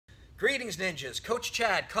Greetings, ninjas. Coach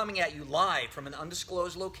Chad coming at you live from an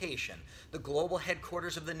undisclosed location, the global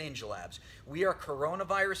headquarters of the Ninja Labs. We are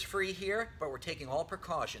coronavirus free here, but we're taking all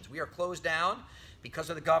precautions. We are closed down because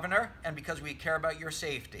of the governor and because we care about your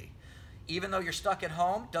safety. Even though you're stuck at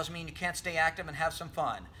home, doesn't mean you can't stay active and have some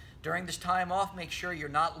fun. During this time off, make sure you're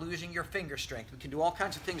not losing your finger strength. We can do all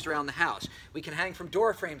kinds of things around the house. We can hang from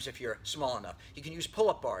door frames if you're small enough. You can use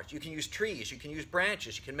pull-up bars. You can use trees. You can use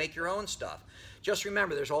branches. You can make your own stuff. Just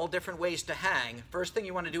remember, there's all different ways to hang. First thing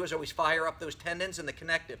you want to do is always fire up those tendons and the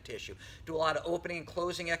connective tissue. Do a lot of opening and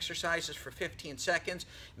closing exercises for 15 seconds.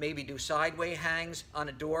 Maybe do sideways hangs on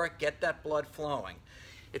a door. Get that blood flowing.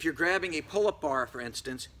 If you're grabbing a pull-up bar, for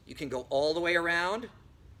instance, you can go all the way around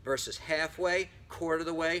versus halfway, quarter of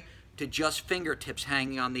the way, to just fingertips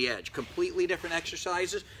hanging on the edge. Completely different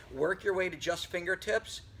exercises. Work your way to just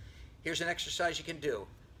fingertips. Here's an exercise you can do.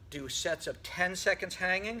 Do sets of 10 seconds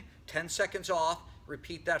hanging, 10 seconds off.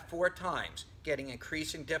 Repeat that 4 times, getting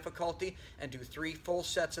increasing difficulty, and do 3 full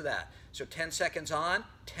sets of that. So 10 seconds on,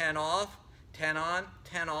 10 off, 10 on,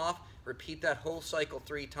 10 off. Repeat that whole cycle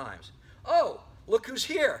 3 times. Oh, look who's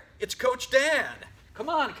here. It's Coach Dan. Come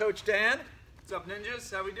on, Coach Dan. What's up,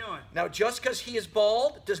 ninjas? How we doing? Now, just because he is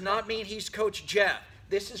bald does not mean he's Coach Jeff.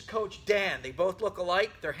 This is Coach Dan. They both look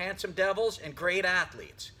alike. They're handsome devils and great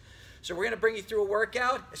athletes. So we're going to bring you through a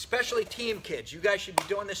workout, especially team kids. You guys should be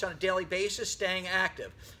doing this on a daily basis, staying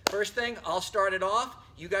active. First thing, I'll start it off.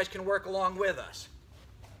 You guys can work along with us.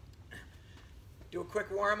 Do a quick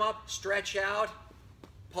warm-up, stretch out,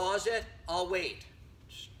 pause it, I'll wait.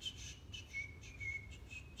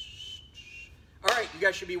 All right, you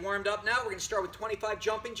guys should be warmed up now. We're going to start with 25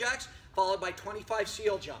 jumping jacks, followed by 25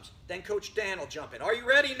 seal jumps. Then Coach Dan will jump in. Are you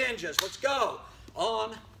ready, ninjas? Let's go.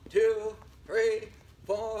 1, 2, 3,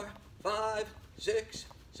 4, 5, 6,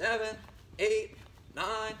 7, 8, 9,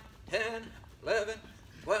 10, 11,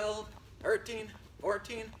 12, 13,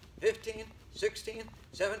 14, 15, 16,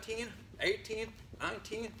 17, 18,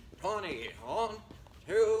 19, 20. 1,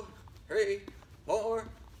 2, 3, 4,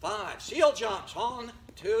 5. Seal jumps. 1,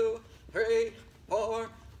 2, 3, 4,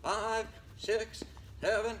 5, 6,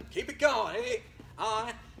 7, keep it going, 8,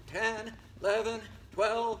 9, 10, 11,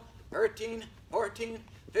 12, 13, 14,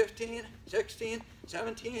 15, 16,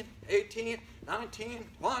 17, 18, 19,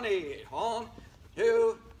 20. 1,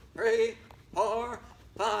 2, 3, 4,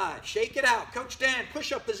 5. Shake it out. Coach Dan,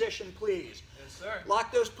 push-up position, please. Yes, sir.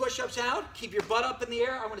 Lock those push-ups out. Keep your butt up in the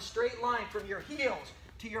air. I want a straight line from your heels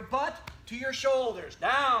to your butt to your shoulders.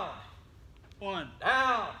 Down. 1,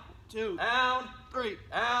 Down. 2, Down. 3,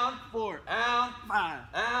 Down. 4, Down.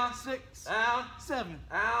 5, Down. 6, Down. 7,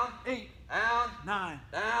 Down. 8, Down. 9,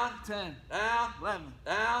 Down. 10, Down. 11,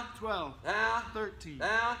 Down. 12, Down. 13,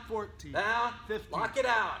 Down. 14, Down. 15. Lock it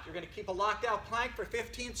out. You're going to keep a locked out plank for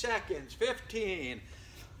 15 seconds. 15,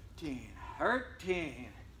 13,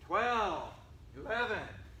 12, 11,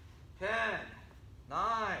 10,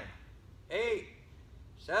 9, 8,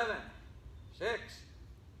 7, 6,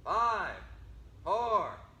 5,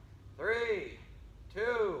 4, 3,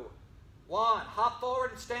 2, 1. Hop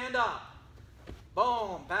forward and stand up.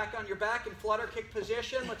 Boom. Back on your back in flutter kick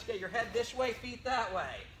position. Let's get your head this way, feet that way,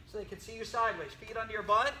 so they can see you sideways. Feet under your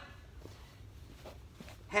butt.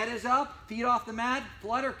 Head is up, feet off the mat.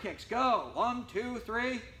 Flutter kicks. Go. 1, 2,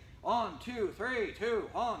 3. 1, 2, 3, 2.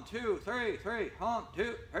 1, 2, 3, 3. 1,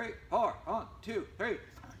 2, 3, 4. 1, 2, 3.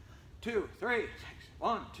 2, 3, 6.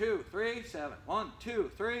 1, 2, 3, 7. 1,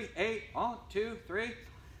 2, 3, 8. 1, 2, 3.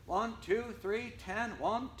 1, 2, 3, 10.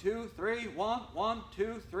 1, 2, 3, 1. 1,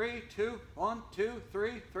 2, 3, 2. 1, 2,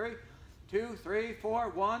 3, 3. 2, 3, 4.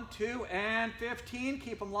 1, 2, and 15.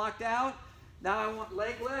 Keep them locked out. Now I want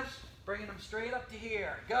leg lifts, bringing them straight up to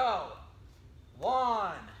here. Go.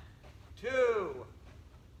 1, 2,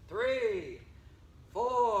 3,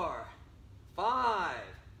 4, 5,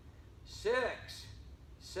 6,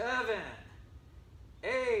 7,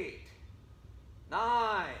 8,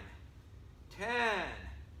 9, 10,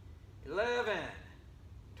 11,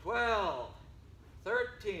 12,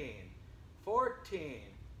 13, 14,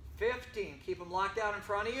 15. Keep them locked out in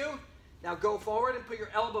front of you. Now go forward and put your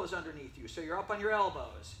elbows underneath you so you're up on your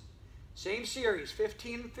elbows. Same series,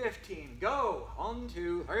 15 and 15. Go. 1,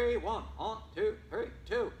 2, 3, 1. 1, 2, 3,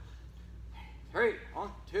 2. 3. 1,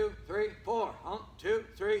 2, 3, 4. 1, 2,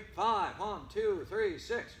 3, 5. 1, 2, 3,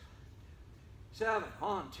 6. 7.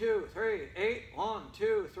 1, 2, 3, 8. 1,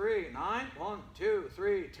 2, 3, 9. 1, 2,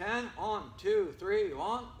 3, 10. 1, 2, 3,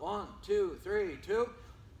 1. 1, 2, 3, 2.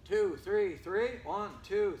 2, 3, 3. 1,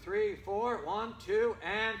 2, 3, 4. 1, 2,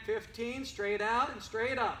 and 15. Straight out and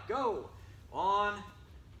straight up. Go. 1,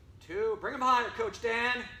 2. Bring them higher, Coach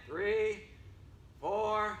Dan. 3,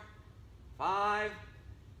 4, 5,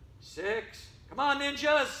 6. Come on,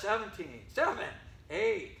 ninjas. 17. 7,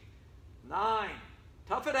 8, 9.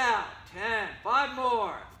 Tough it out. 10. 5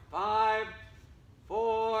 more. 5,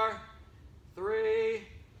 4, 3,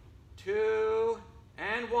 2,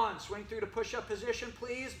 and 1. Swing through to push-up position,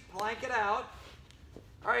 please. Plank it out.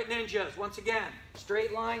 All right, ninjas, once again,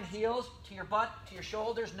 straight line, heels to your butt, to your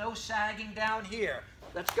shoulders, no sagging down here.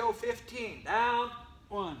 Let's go 15. Down.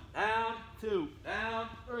 1, Down. 2, Down.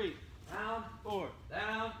 3, Down. 4,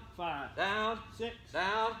 Down. 5, Down. 6,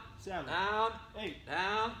 Down. 7, Down. 8,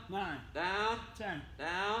 Down. 9, Down. 10,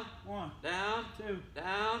 Down. 1, Down. 2,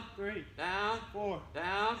 Down. 3, Down. 4,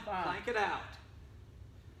 Down. 5. Plank it out.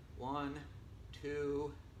 1,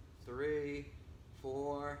 2, 3,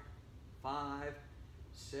 4, 5,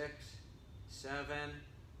 6, 7,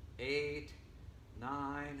 8,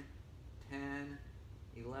 9, 10,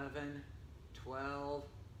 11, 12,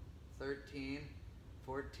 13,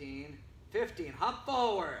 14, 15. Hop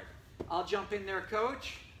forward. I'll jump in there,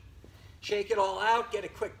 coach. Shake it all out. Get a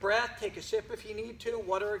quick breath. Take a sip if you need to.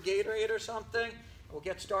 Water or Gatorade or something. We'll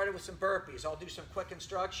get started with some burpees. I'll do some quick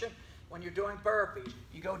instruction. When you're doing burpees,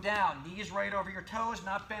 you go down, knees right over your toes,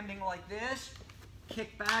 not bending like this.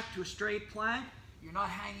 Kick back to a straight plank. You're not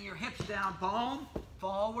hanging your hips down, boom,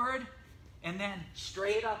 forward, and then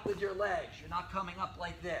straight up with your legs. You're not coming up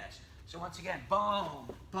like this. So once again, boom,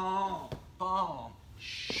 boom, boom,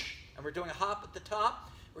 shh. And we're doing a hop at the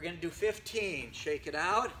top. We're gonna do 15. Shake it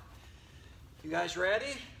out. You guys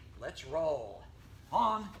ready? Let's roll.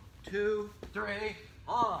 1, 2, 3,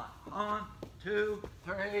 on. 1, 2,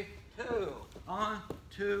 3, 2. 1,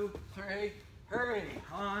 2, 3, hurry.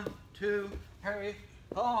 1, 2, 3,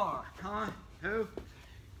 4. 1, 2,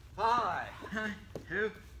 5. 1,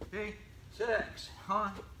 2, 3, 6.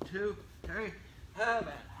 1, 2, 3,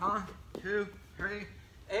 7. 1, 2, 3,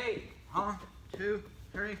 8. 1, 2,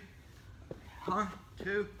 3. 1,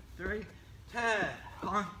 2, 3, 10.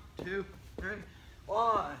 1, 2, 3,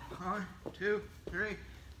 1. 1, 2, 3,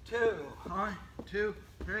 2. 1, 2,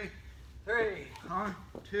 3, 3. 1,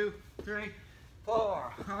 2, 3,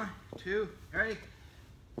 4. 1, 2, 3,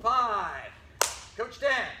 5. Coach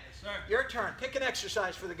Dan, Yes, sir. your turn. Pick an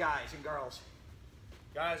exercise for the guys and girls.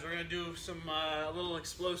 Guys, we're going to do some a little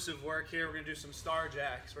explosive work here. We're going to do some star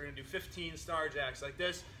jacks. We're going to do 15 star jacks like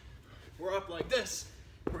this. We're up like this.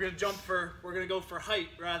 We're going to go for height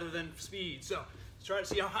rather than speed. So let's try to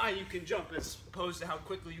see how high you can jump as opposed to how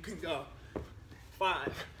quickly you can go.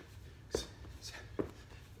 5, 6, 7,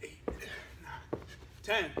 8, 9,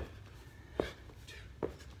 10, 2,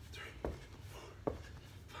 3, 4,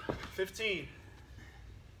 5, 15.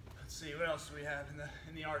 Let's see, what else do we have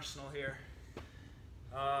in the arsenal here?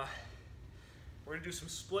 We're gonna do some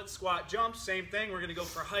split squat jumps. Same thing. We're gonna go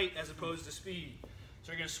for height as opposed to speed.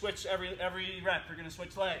 So we're gonna switch every rep. We're gonna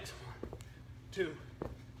switch legs. 1, 2,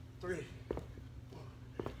 3, 4,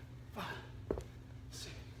 5,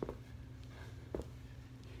 6,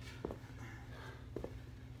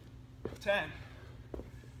 10.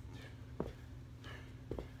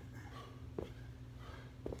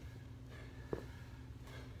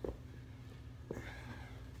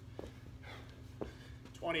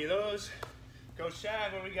 20 of those. Coach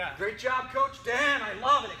Chad, what do we got? Great job, Coach Dan. I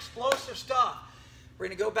love it. Explosive stuff. We're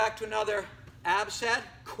going to go back to another ab set,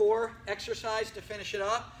 core exercise to finish it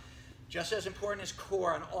up. Just as important as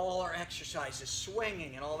core on all our exercises,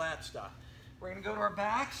 swinging and all that stuff. We're going to go to our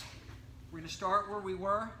backs. We're going to start where we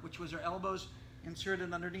were, which was our elbows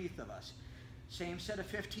inserted underneath of us. Same set of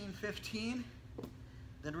 15, 15.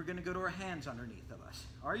 Then we're going to go to our hands underneath of us.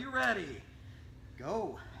 Are you ready?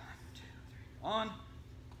 Go. 1,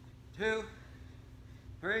 2,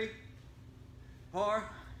 3, 4,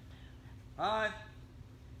 5,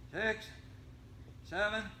 6,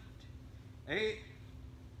 7, 8,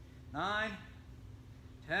 9,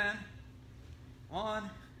 10, 1,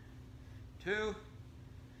 2,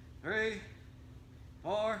 3,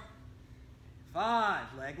 4, 5.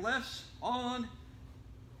 Leg lifts. 1,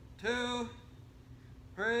 2,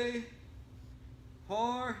 3,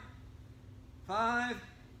 4, 5,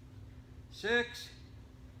 6,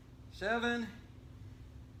 7,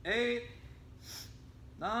 8,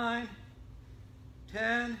 9,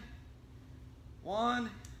 10, 1,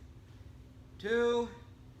 2,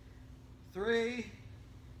 3,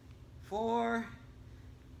 4,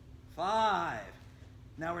 5.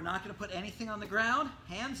 Now we're not going to put anything on the ground.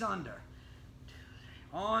 Hands under.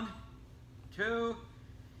 1, 2,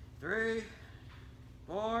 3,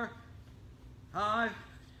 4, 5,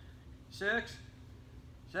 6,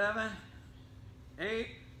 7, 8,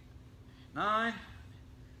 9,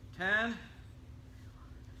 10,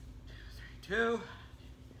 2,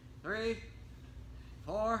 3,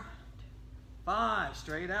 4, 5.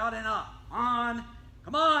 Straight out and up. On.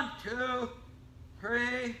 Come on. 2,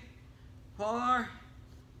 3, 4,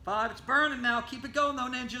 5. It's burning now. Keep it going though,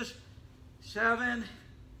 ninjas. 7,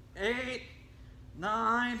 8,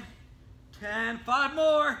 9, 10. 5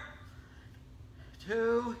 more.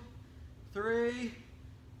 2, 3,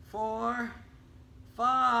 4,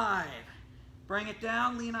 5. Bring it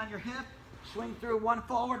down. Lean on your hip. Swing through one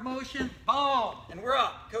forward motion. Boom. And we're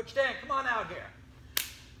up. Coach Dan, come on out here.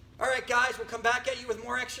 All right, guys, we'll come back at you with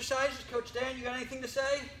more exercises. Coach Dan, you got anything to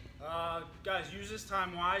say? Guys, use this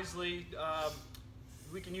time wisely.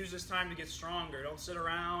 We can use this time to get stronger. Don't sit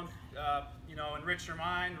around. You know, enrich your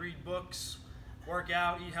mind, read books, work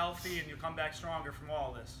out, eat healthy, and you'll come back stronger from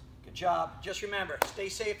all this. Good job. Just remember, stay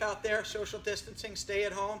safe out there, social distancing, stay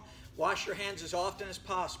at home, wash your hands as often as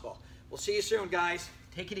possible. We'll see you soon, guys.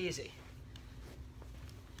 Take it easy.